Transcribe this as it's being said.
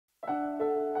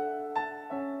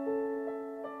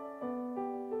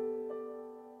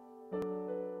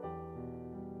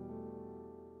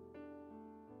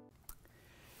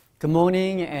Good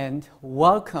morning and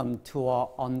welcome to our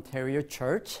Ontario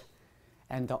Church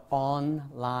and the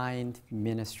online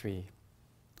ministry.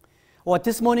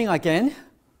 This morning again,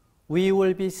 we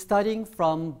will be studying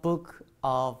from Book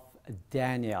of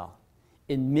Daniel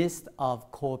in midst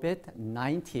of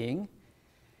COVID-19.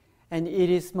 And it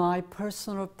is my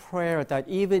personal prayer that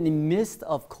even in midst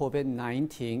of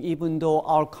COVID-19, even though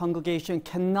our congregation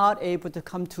cannot able to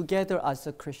come together as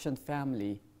a Christian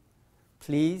family,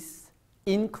 please,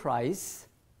 in Christ,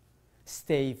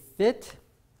 stay fit,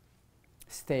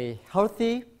 stay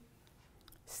healthy,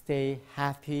 stay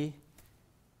happy,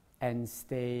 and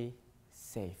stay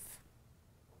safe.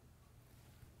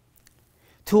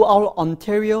 To our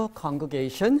Ontario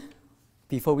congregation,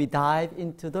 before we dive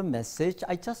into the message,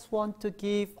 I just want to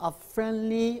give a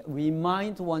friendly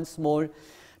reminder once more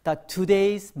that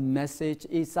today's message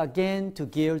is again to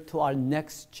gear to our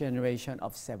next generation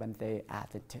of Seventh-day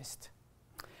Adventists.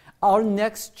 Our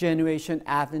next generation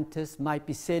Adventists might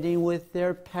be sitting with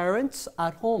their parents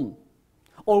at home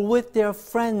or with their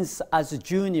friends as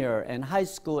junior and high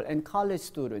school and college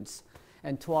students.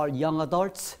 And to our young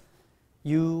adults,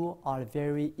 you are a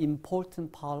very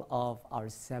important part of our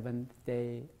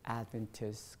Seventh-day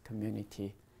Adventist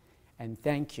community. And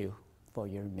thank you for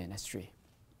your ministry.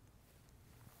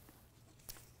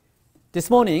 This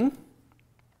morning,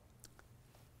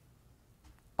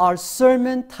 our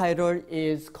sermon title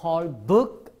is called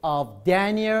Book of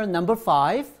Daniel, number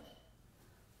 5.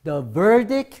 The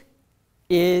verdict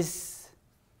is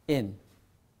in.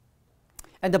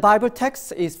 And the Bible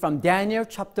text is from Daniel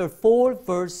chapter 4,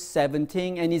 verse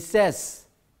 17, and it says,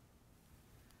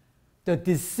 "The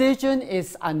decision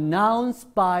is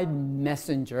announced by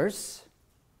messengers.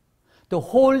 The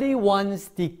holy ones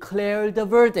declare the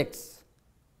verdicts,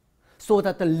 so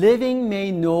that the living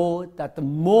may know that the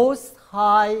Most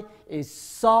High is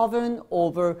sovereign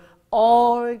over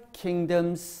all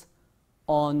kingdoms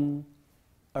on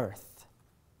earth."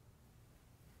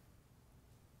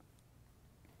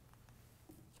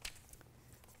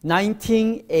 In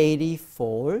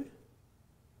 1984,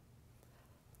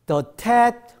 the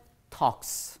TED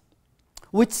Talks,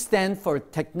 which stand for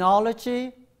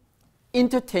Technology,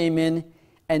 Entertainment,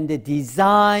 and the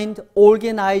Design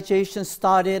organization,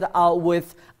 started out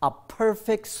with a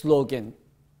perfect slogan: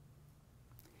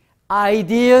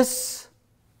 ideas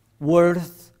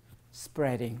worth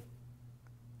spreading.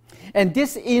 And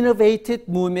this innovative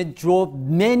movement drove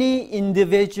many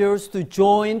individuals to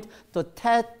join the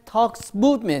TED Talks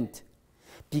movement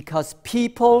because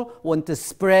people want to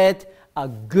spread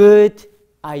good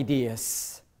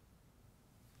ideas.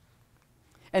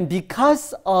 And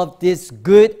because of these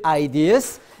good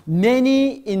ideas,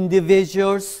 many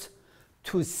individuals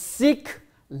to seek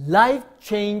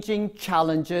life-changing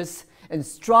challenges and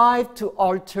strive to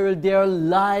alter their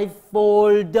life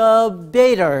for the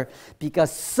better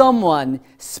because someone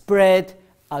spread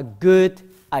good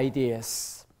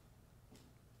ideas.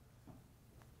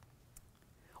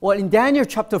 Well, in Daniel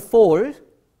chapter 4,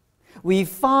 we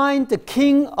find the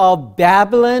king of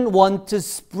Babylon want to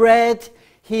spread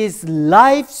his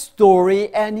life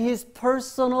story and his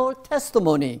personal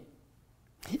testimony.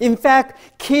 In fact,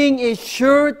 king is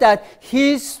sure that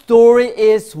his story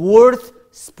is worth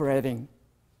spreading.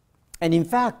 And in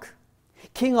fact,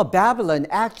 king of Babylon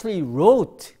actually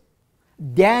wrote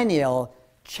Daniel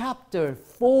chapter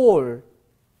 4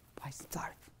 by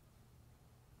start.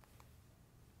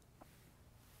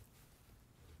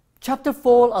 Chapter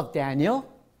 4 of Daniel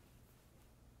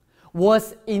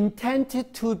was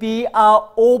intended to be an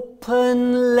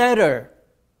open letter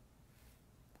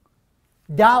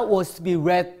that was to be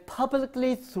read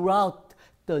publicly throughout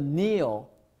the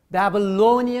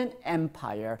Neo-Babylonian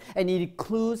Empire, and it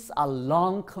includes a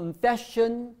long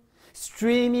confession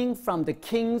streaming from the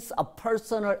king's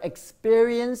personal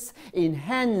experience,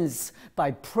 enhanced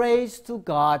by praise to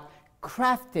God,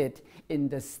 crafted in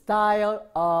the style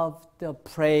of the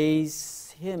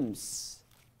praise hymns.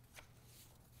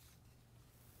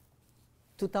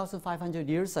 2,500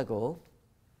 years ago,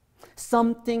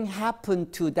 something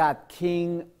happened to that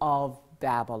king of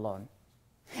Babylon.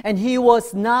 And he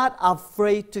was not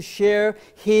afraid to share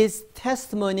his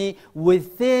testimony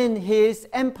within his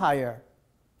empire.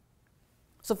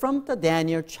 So from the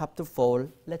Daniel chapter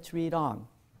 4, let's read on.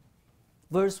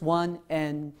 Verse 1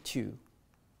 and 2.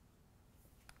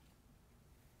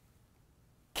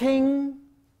 King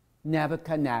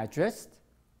Nebuchadnezzar,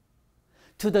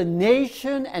 to the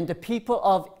nation and the people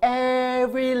of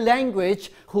every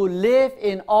language who live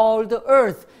in all the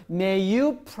earth, may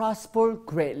you prosper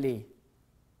greatly.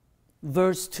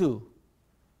 Verse 2.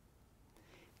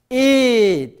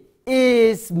 It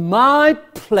is my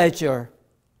pleasure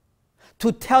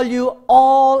to tell you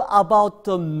all about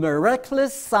the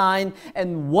miraculous sign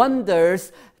and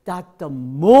wonders that the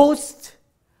Most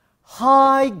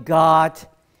High God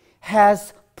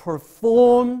has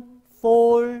performed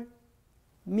for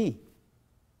me.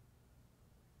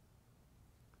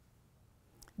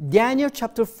 Daniel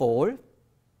chapter 4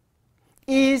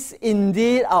 is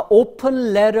indeed an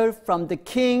open letter from the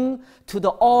king to the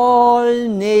all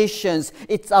nations.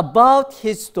 It's about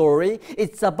his story.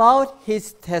 It's about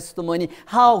his testimony,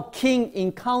 how king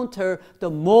encountered the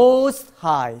Most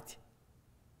High.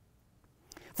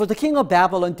 For the king of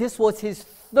Babylon, this was his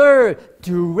third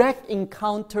direct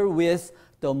encounter with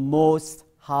the Most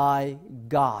High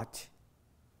God.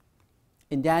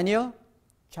 In Daniel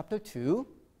chapter 2,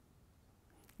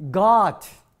 God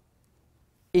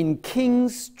in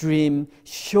king's dream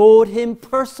showed him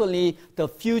personally the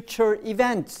future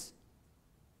events.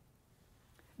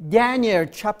 Daniel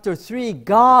chapter 3,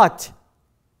 God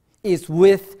is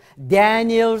with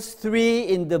Daniel's 3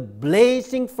 in the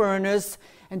blazing furnace,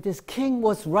 and this king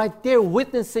was right there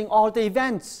witnessing all the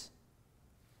events.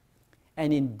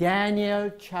 And in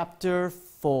Daniel chapter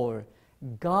 4,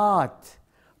 God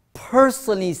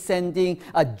personally sending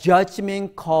a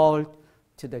judgment call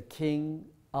to the king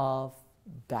of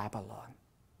Babylon.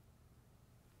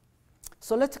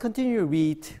 So let's continue to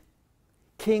read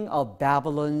King of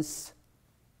Babylon's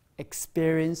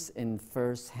experience in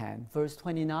first hand, verse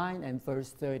 29 and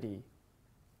verse 30.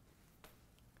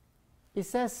 It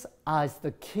says, as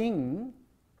the king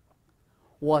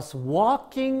was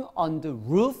walking on the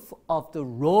roof of the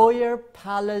royal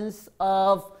palace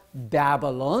of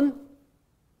Babylon,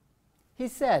 he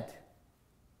said,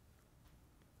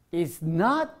 is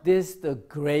not this the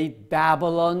great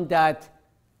Babylon that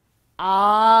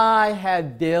I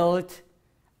have built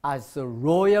as a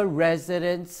royal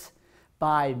residence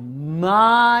by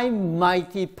my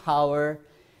mighty power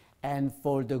and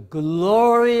for the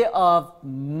glory of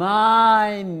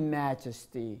my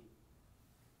majesty?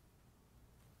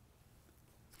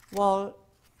 Well,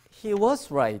 he was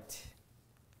right.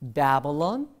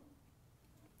 Babylon,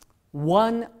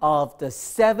 one of the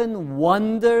 7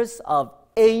 wonders of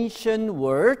ancient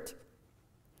world.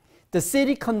 The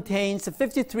city contains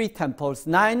 53 temples,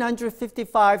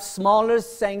 955 smaller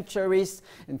sanctuaries,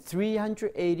 and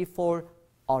 384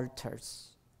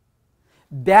 altars.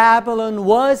 Babylon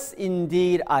was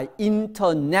indeed an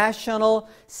international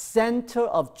center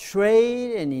of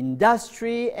trade and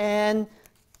industry and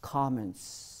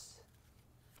commerce.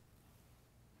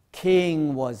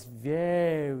 King was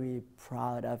very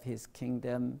proud of his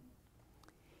kingdom.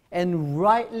 And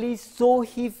rightly so,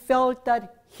 he felt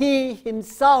that he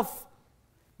himself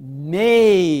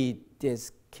made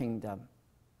this kingdom.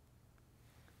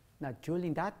 Now,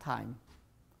 during that time,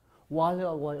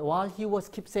 while he was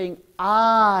keep saying,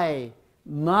 I,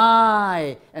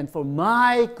 my, and for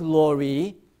my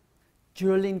glory,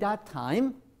 during that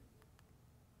time,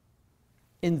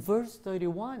 in verse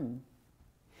 31,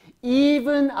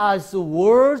 even as the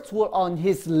words were on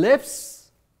his lips,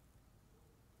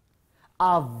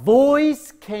 a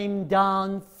voice came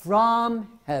down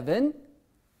from heaven,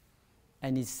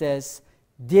 and it says,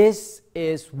 this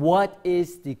is what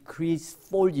is decreed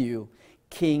for you,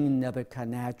 King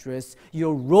Nebuchadnezzar.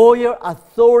 Your royal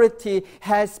authority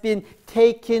has been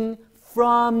taken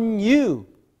from you,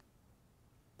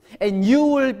 and you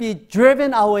will be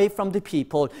driven away from the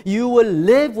people. You will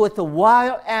live with the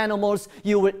wild animals.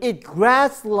 You will eat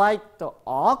grass like the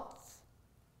ox.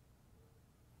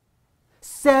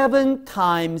 7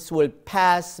 times will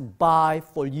pass by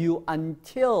for you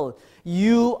until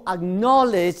you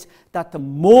acknowledge that the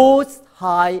Most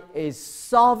High is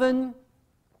sovereign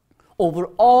over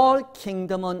all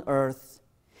kingdom on earth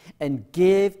and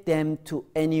give them to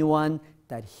anyone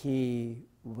that he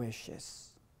wishes.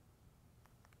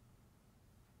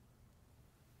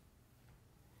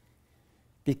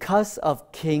 Because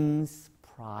of king's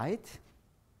pride,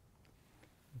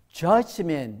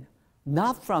 judgment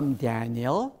not from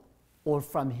Daniel or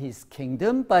from his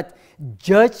kingdom, but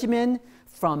judgment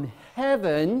from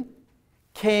heaven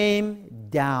came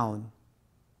down.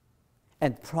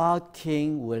 And proud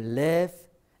king will live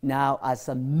now as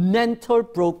a mental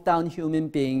broke down human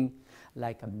being,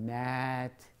 like a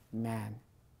mad man,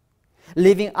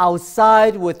 living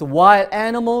outside with wild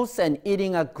animals and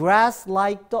eating a grass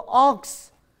like the ox.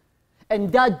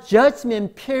 And that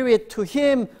judgment period to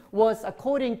him was,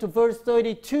 according to verse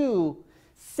 32,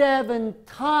 7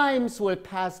 times will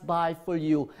pass by for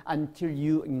you until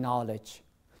you acknowledge.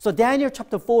 So Daniel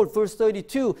chapter 4, verse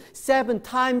 32, 7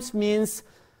 times means,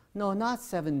 no, not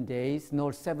 7 days,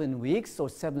 nor 7 weeks, or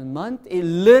 7 months. It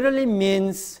literally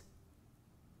means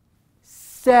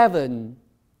 7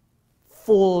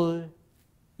 full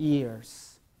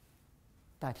years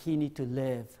that he need to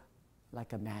live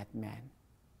like a madman.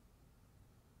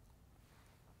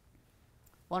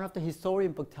 One of the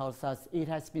historian book tells us it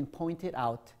has been pointed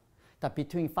out that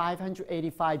between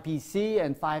 585 BC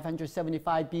and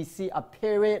 575 BC, a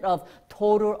period of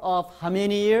total of how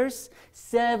many years?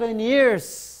 7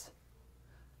 years.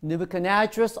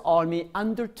 Nebuchadnezzar's army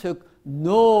undertook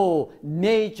no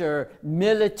major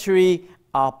military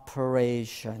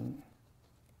operation.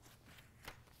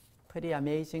 Pretty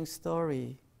amazing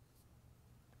story.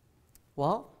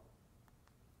 Well,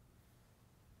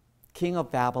 King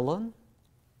of Babylon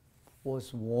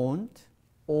was warned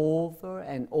over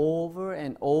and over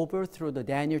and over through the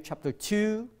Daniel chapter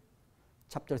 2,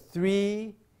 chapter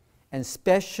 3, and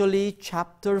especially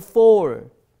chapter 4.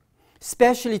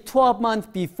 Especially 12 months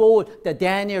before the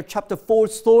Daniel chapter 4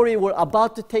 story were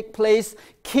about to take place,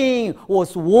 king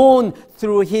was warned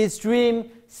through his dream,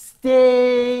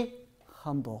 stay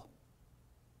humble.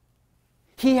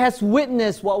 He has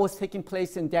witnessed what was taking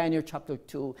place in Daniel chapter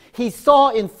 2. He saw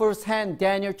in firsthand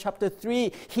Daniel chapter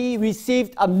 3. He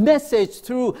received a message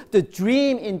through the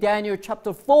dream in Daniel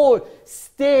chapter 4.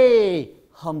 Stay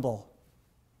humble.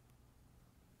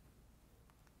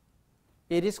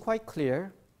 It is quite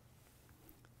clear,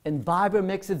 and the Bible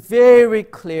makes it very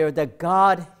clear that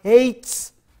God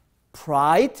hates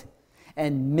pride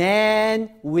and man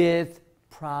with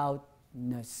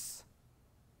proudness.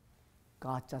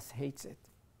 God just hates it.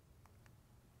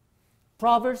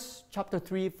 Proverbs chapter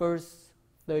 3, verse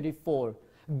 34.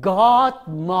 God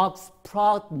mocks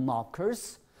proud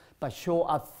mockers, but show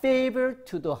a favor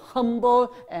to the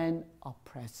humble and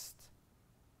oppressed.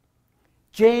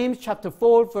 James chapter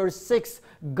 4, verse 6.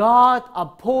 God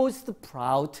opposes the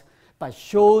proud, but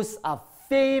shows a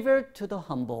favor to the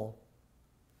humble.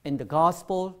 In the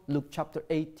Gospel, Luke chapter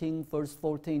 18, verse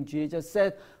 14, Jesus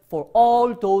said, for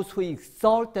all those who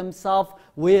exalt themselves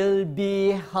will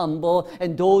be humble,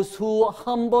 and those who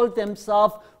humble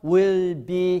themselves will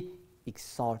be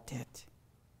exalted.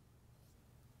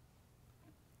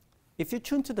 If you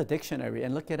turn to the dictionary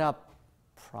and look it up,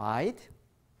 pride,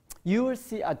 you will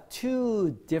see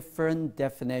two different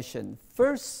definitions.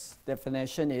 First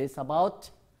definition is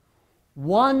about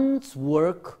one's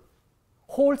work,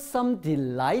 wholesome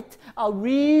delight, a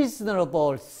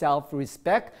reasonable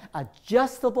self-respect, a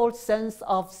justifiable sense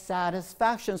of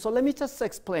satisfaction. So let me just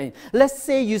explain. Let's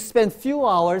say you spent few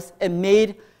hours and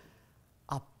made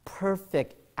a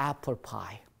perfect apple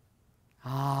pie.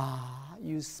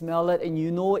 You smell it and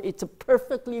you know it's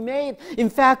perfectly made. In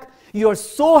fact, you're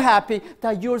so happy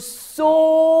that you're so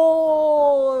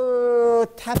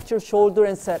tapped your shoulder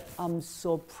and said, I'm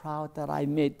so proud that I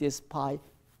made this pie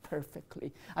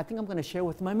perfectly. I think I'm going to share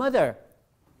with my mother.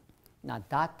 Now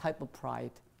that type of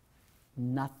pride,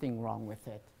 nothing wrong with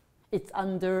it. It's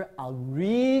under a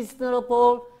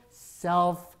reasonable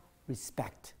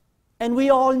self-respect. And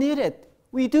we all need it.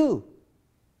 We do.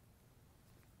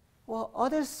 Well,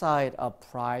 other side of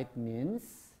pride means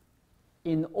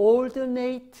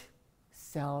inordinate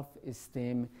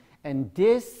self-esteem. And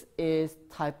this is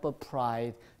type of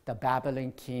pride the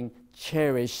Babylon king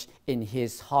cherished in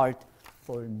his heart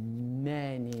for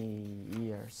many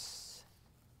years.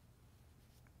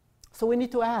 So we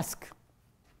need to ask,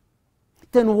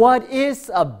 then what is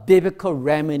a biblical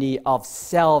remedy of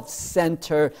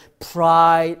self-centered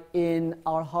pride in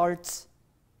our hearts?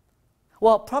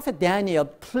 Well, Prophet Daniel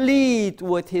pleaded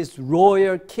with his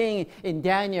royal king in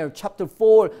Daniel chapter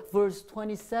 4, verse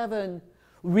 27,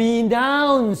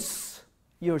 renounce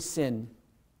your sin.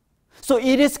 So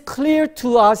it is clear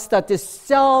to us that the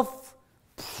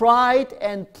self-pride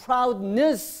and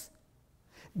proudness,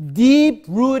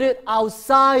 deep-rooted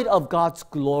outside of God's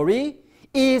glory,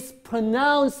 is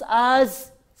pronounced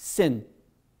as sin.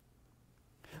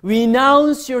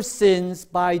 Renounce your sins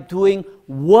by doing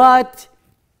what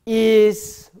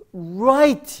is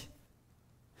right.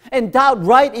 And that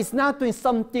right is not doing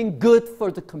something good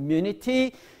for the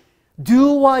community.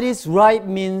 Do what is right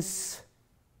means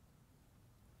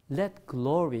let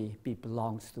glory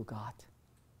belongs to God.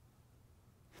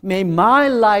 May my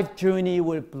life journey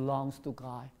will belongs to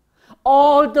God.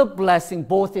 All the blessing,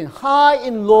 both in high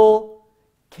and low,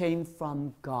 came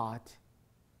from God.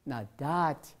 Now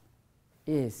that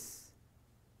is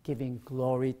giving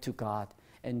glory to God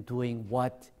and doing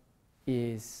what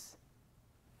is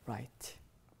right.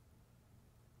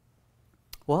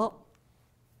 Well,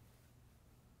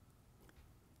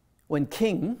 when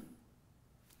king,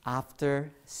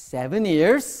 after 7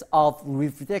 years of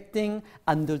reflecting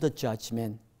under the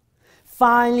judgment,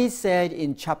 finally said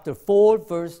in chapter 4,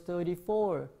 verse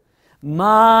 34,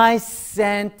 my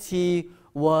sanity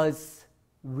was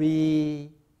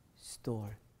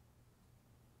restore.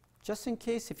 Just in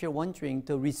case if you're wondering,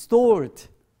 the restored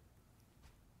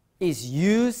is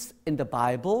used in the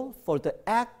Bible for the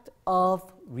act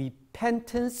of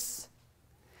repentance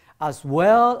as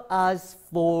well as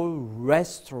for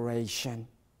restoration.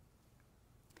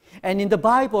 And in the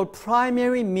Bible,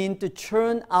 primary means to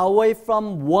turn away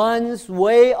from one's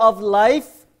way of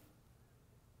life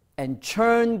and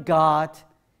turn God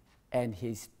and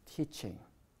His teaching.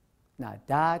 Now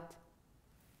that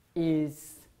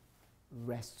is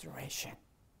restoration.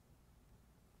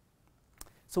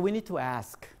 So we need to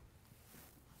ask,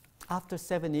 after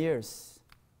 7 years,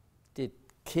 did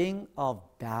King of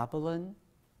Babylon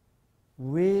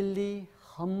really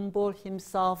humble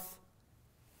himself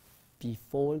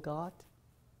before God?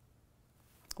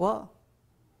 Well,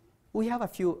 we have a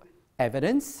few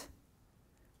evidence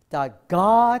that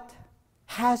God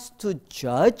has to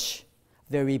judge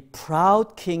very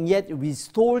proud king, yet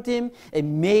restored him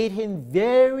and made him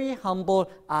very humble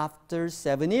after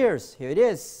 7 years. Here it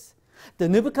is. The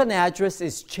Nebuchadnezzar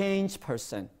is changed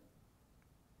person.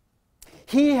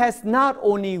 He has not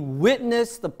only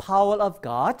witnessed the power of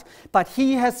God, but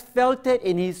he has felt it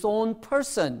in his own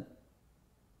person.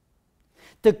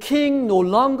 The king no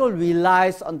longer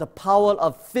relies on the power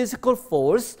of physical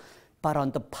force, but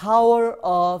on the power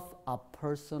of a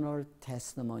personal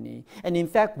testimony. And in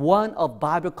fact, one of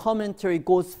Bible commentary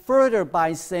goes further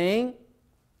by saying,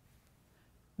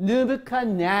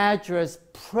 Nebuchadnezzar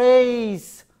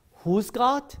praised whose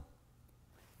God?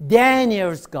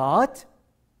 Daniel's God,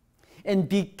 and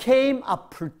became a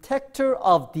protector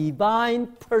of divine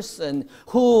person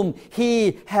whom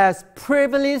he has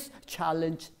privileged,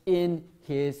 challenged in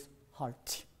his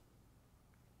heart.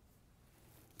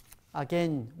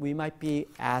 Again, we might be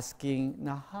asking,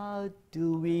 now how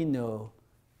do we know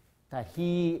that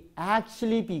he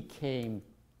actually became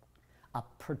a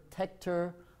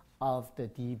protector of the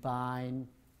divine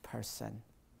person?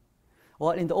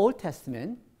 Well, in the Old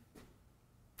Testament,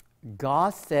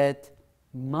 God said,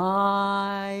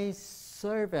 my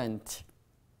servant,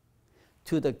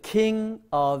 to the king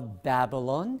of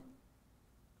Babylon,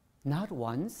 not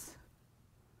once,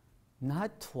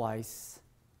 not twice,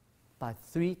 but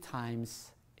 3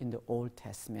 times in the Old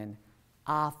Testament.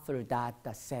 After that,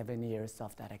 the 7 years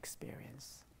of that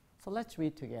experience. So let's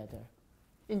read together.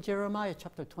 In Jeremiah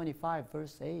chapter 25,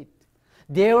 verse 8.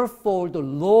 Therefore, the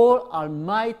Lord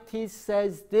Almighty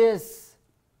says this,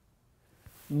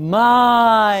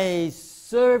 my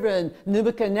servant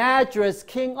Nebuchadnezzar,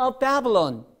 king of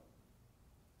Babylon.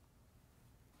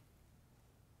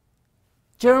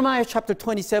 Jeremiah chapter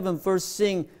 27, verse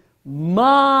 6.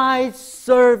 My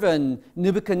servant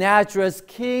Nebuchadnezzar,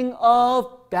 king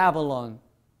of Babylon.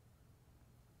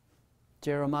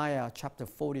 Jeremiah chapter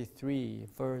 43,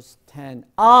 verse 10.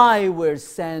 I will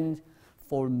send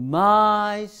for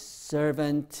my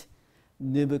servant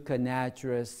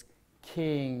Nebuchadnezzar,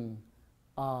 king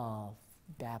of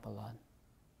Babylon.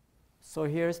 So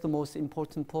here's the most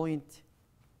important point.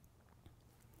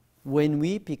 When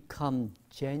we become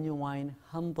genuine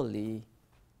humbly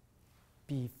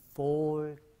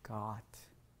before God,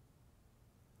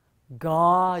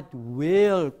 God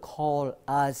will call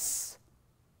us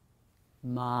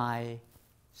my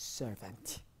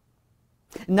servant.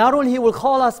 Not only He will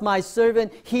call us my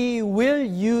servant, He will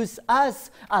use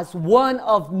us as one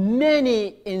of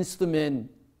many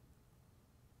instruments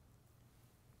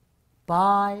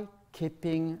by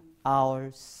keeping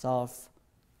ourselves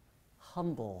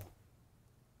humble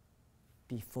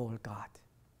before God.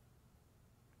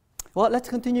 Well, let's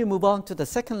continue, move on to the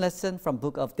second lesson from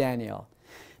book of Daniel.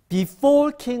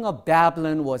 Before King of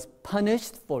Babylon was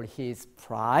punished for his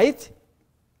pride,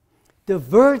 the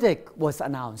verdict was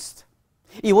announced.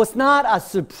 It was not a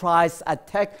surprise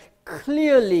attack.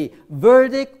 Clearly,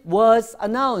 verdict was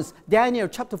announced. Daniel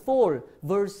chapter 4,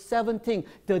 verse 17.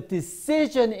 The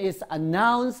decision is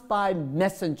announced by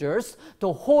messengers.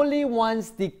 The holy ones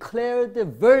declare the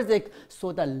verdict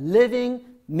so the living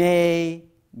may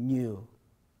know.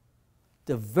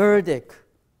 The verdict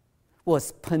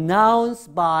was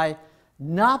pronounced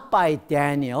not by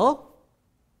Daniel,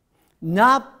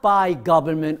 not by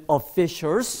government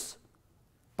officials,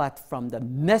 but from the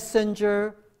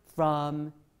messenger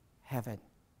from heaven.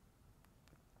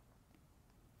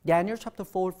 Daniel chapter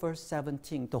 4, verse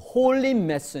 17. The holy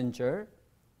messenger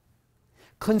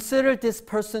considered this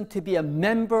person to be a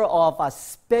member of a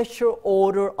special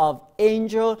order of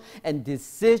angel, and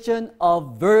decision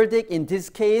of verdict in this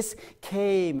case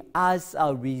came as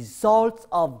a result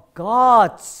of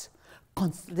God's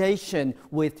consultation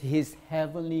with His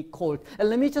heavenly court. And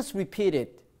let me just repeat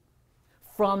it.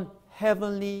 From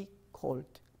heavenly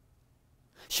court.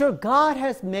 Sure, God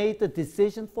has made the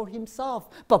decision for himself,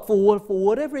 but for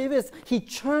whatever it is, he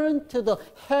turned to the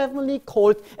heavenly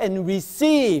court and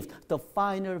received the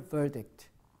final verdict.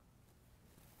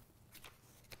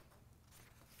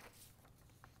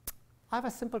 I have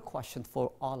a simple question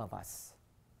for all of us.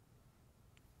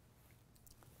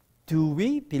 Do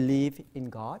we believe in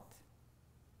God?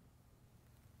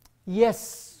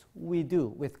 Yes, we do,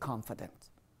 with confidence.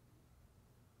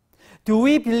 Do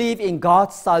we believe in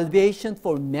God's salvation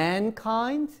for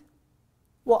mankind?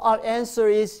 Well, our answer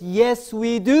is yes,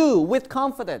 we do, with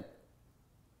confidence.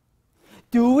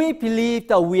 Do we believe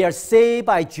that we are saved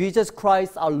by Jesus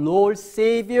Christ, our Lord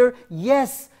Savior?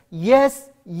 Yes, yes,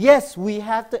 yes, we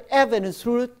have the evidence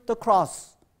through the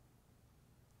cross.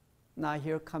 Now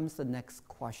here comes the next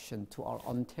question to our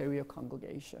Ontario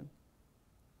congregation.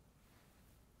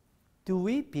 Do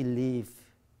we believe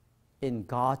in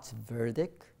God's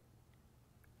verdict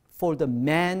for the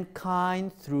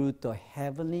mankind through the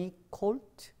heavenly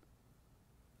court?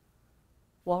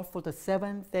 Well, for the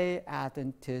Seventh-day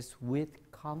Adventists with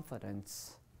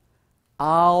confidence,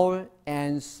 our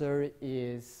answer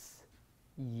is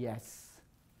yes,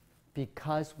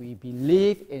 because we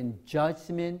believe in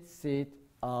judgment seat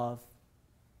of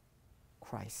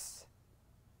Christ.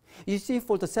 You see,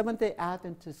 for the Seventh-day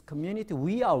Adventist community,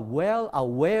 we are well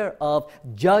aware of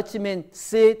judgment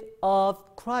seat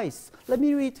of Christ. Let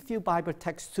me read a few Bible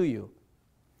texts to you.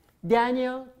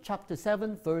 Daniel chapter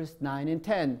 7, verse 9 and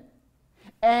 10.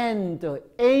 And the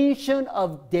Ancient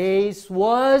of Days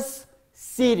was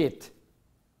seated.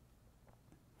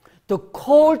 The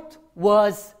court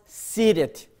was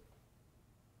seated.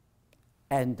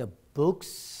 And the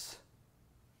books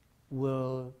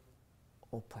will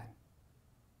open.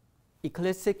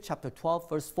 Ecclesiastes chapter 12,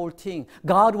 verse 14.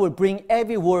 God will bring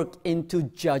every work into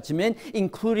judgment,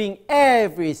 including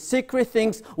every secret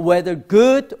things, whether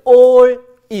good or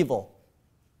evil.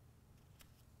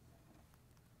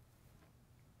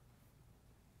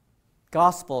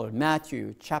 Gospel,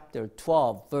 Matthew chapter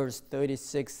 12, verse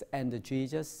 36. And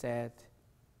Jesus said,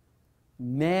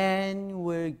 man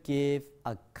will give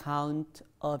account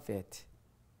of it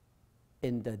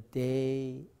in the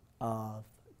day of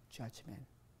judgment.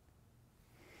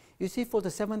 You see, for the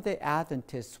Seventh-day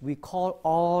Adventists, we call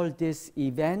all these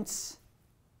events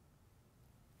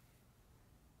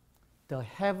the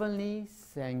heavenly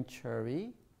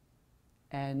sanctuary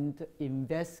and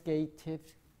investigative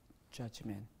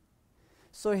judgment.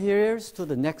 So here's to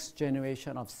the next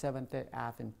generation of Seventh-day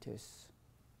Adventists.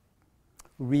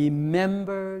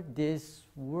 Remember this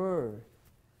word,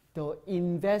 the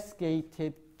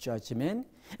investigative judgment,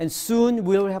 and soon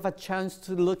we'll have a chance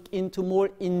to look into more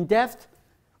in-depth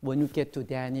when we get to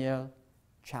Daniel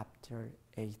chapter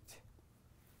 8.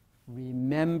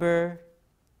 Remember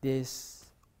this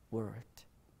word.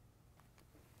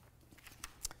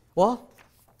 Well,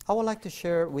 I would like to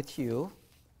share with you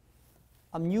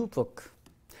a new book,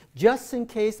 just in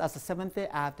case as a Seventh-day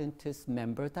Adventist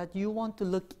member that you want to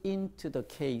look into the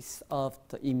case of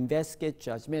the investigative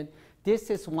judgment.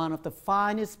 This is one of the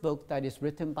finest books that is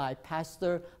written by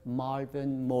Pastor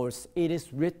Marvin Morse. It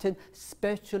is written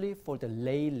especially for the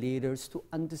lay leaders to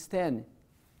understand.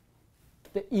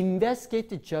 The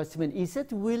investigative judgment, is it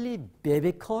really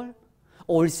biblical?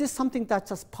 Or is this something that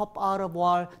just popped out of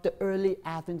what the early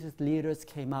Adventist leaders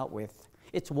came out with?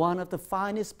 It's one of the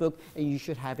finest books, and you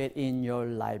should have it in your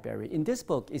library. In this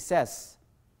book, it says,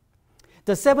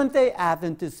 the Seventh-day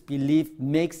Adventist belief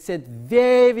makes it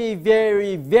very,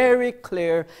 very, very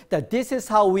clear that this is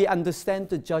how we understand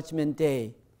the judgment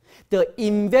day. The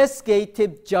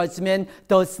investigative judgment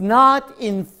does not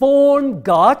inform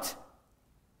God,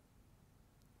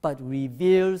 but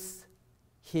reveals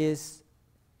His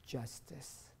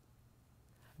justice.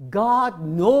 God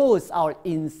knows our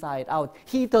inside out.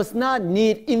 He does not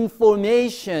need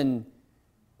information,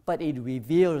 but it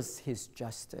reveals His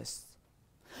justice.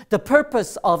 The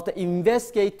purpose of the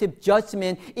investigative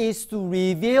judgment is to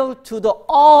reveal to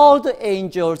all the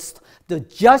angels the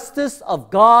justice of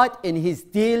God in His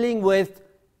dealing with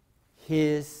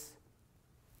His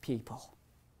people.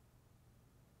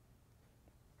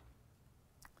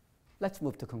 Let's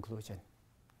move to conclusion.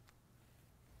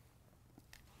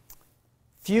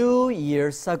 Few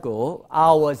years ago,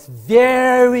 I was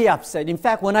very upset. In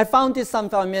fact, when I found this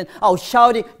assignment, I was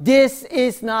shouting, "This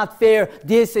is not fair.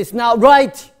 This is not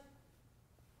right."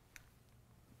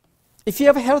 If you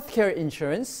have healthcare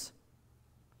insurance,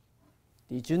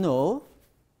 did you know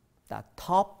that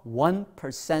top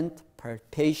 1% per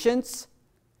patients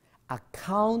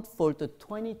account for the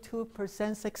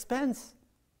 22% expense?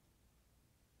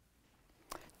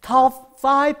 Top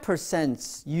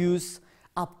 5% use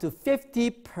up to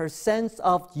 50%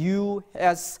 of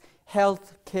U.S.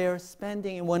 health care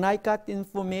spending. And when I got the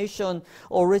information,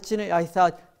 originally I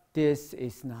thought, this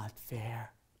is not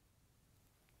fair.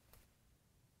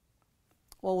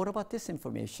 Well, what about this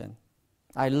information?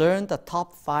 I learned the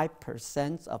top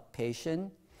 5% of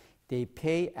patients, they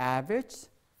pay average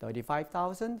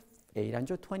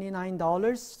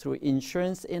 $35,829 through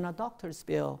insurance in a doctor's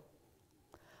bill.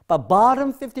 But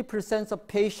bottom 50% of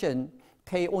patients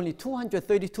pay only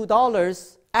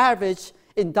 $232 average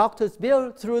in doctor's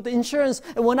bill through the insurance.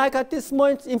 And when I got this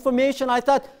much information, I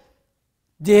thought,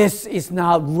 this is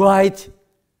not right.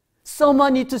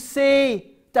 Someone needs to say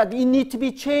that it needs to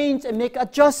be changed and make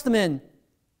adjustment.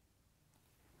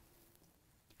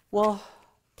 Well,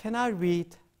 can I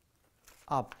read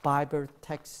a Bible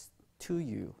text to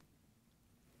you?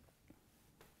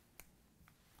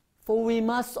 For we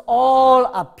must all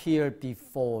appear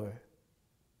before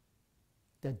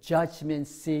the judgment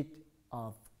seat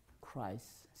of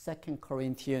Christ. 2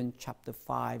 Corinthians chapter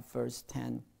 5, verse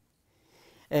 10.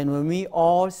 And when we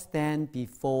all stand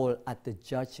before at the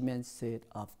judgment seat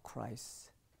of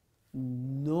Christ,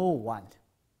 no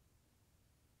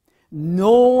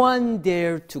one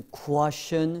dare to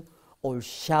question or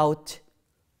shout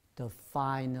the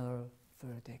final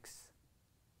verdicts.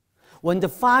 When the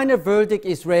final verdict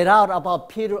is read out about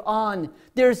Peter on,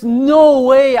 there's no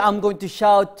way I'm going to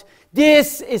shout,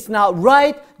 this is not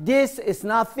right, this is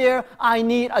not fair, I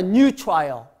need a new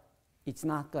trial. It's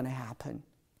not going to happen.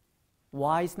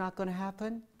 Why it's not going to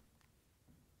happen?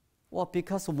 Well,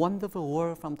 because a wonderful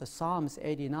word from the Psalms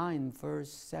 89, verse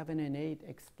 7 and 8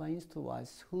 explains to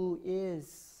us who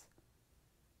is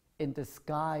in the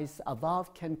skies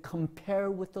above can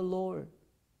compare with the Lord.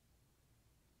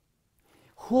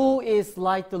 Who is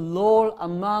like the Lord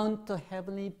among the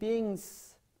heavenly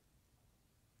beings?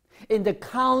 In the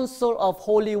council of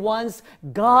holy ones,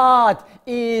 God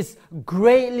is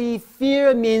greatly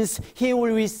feared, means he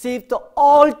will receive the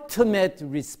ultimate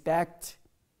respect.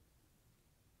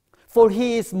 For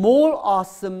he is more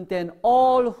awesome than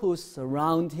all who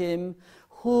surround him.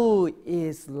 Who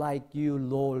is like you,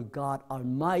 Lord God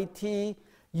Almighty?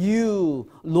 You,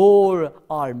 Lord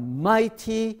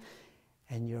Almighty,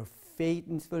 and your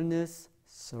faithfulness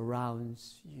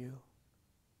surrounds you.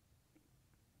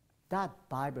 That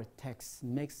Bible text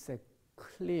makes it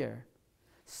clear.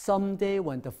 Someday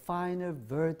when the final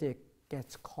verdict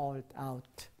gets called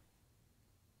out,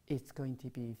 it's going to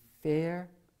be fair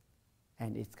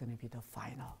and it's going to be the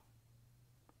final.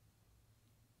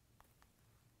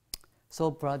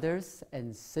 So, brothers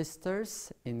and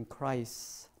sisters in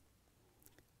Christ,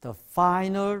 the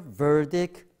final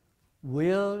verdict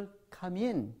will come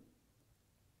in.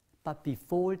 But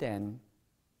before then,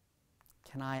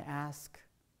 can I ask,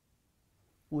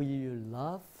 will you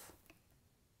love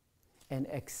and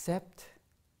accept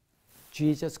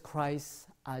Jesus Christ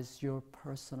as your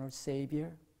personal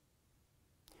Savior?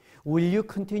 Will you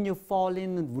continue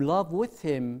falling in love with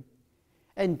him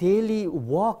and daily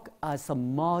walk as a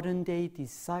modern-day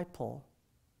disciple?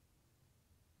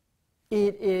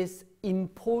 It is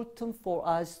important for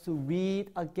us to read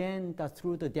again that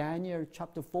through the Daniel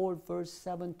chapter 4, verse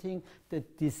 17, the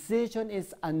decision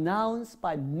is announced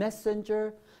by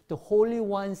messenger. The holy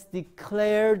ones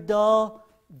declare the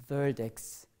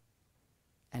verdicts,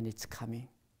 and it's coming.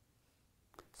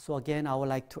 So again, I would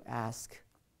like to ask,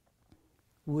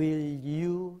 will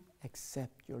you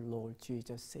accept your Lord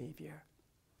Jesus Savior?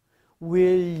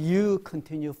 Will you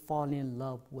continue falling in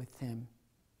love with him?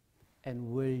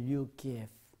 And will you give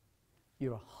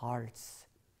your hearts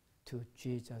to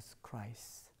Jesus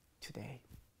Christ today?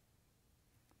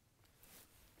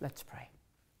 Let's pray.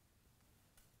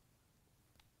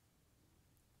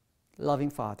 Loving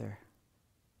Father,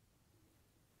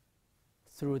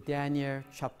 through Daniel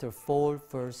chapter 4,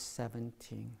 verse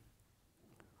 17,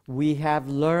 we have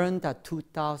learned that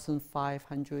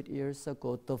 2,500 years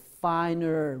ago, the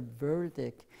final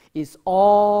verdict is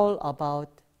all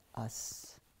about us.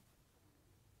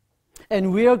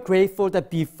 And we are grateful that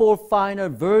before final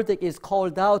verdict is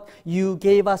called out, you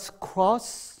gave us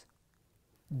cross,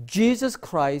 Jesus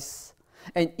Christ,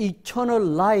 and eternal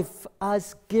life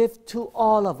as gift to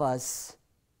all of us.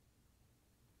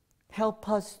 Help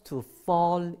us to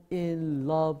fall in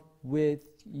love with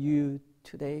you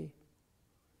today.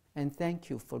 And thank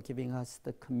you for giving us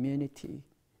the community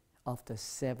of the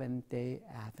Seventh-day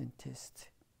Adventist.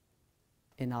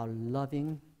 In our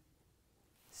loving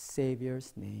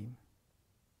Savior's name,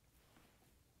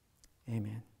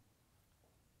 amen.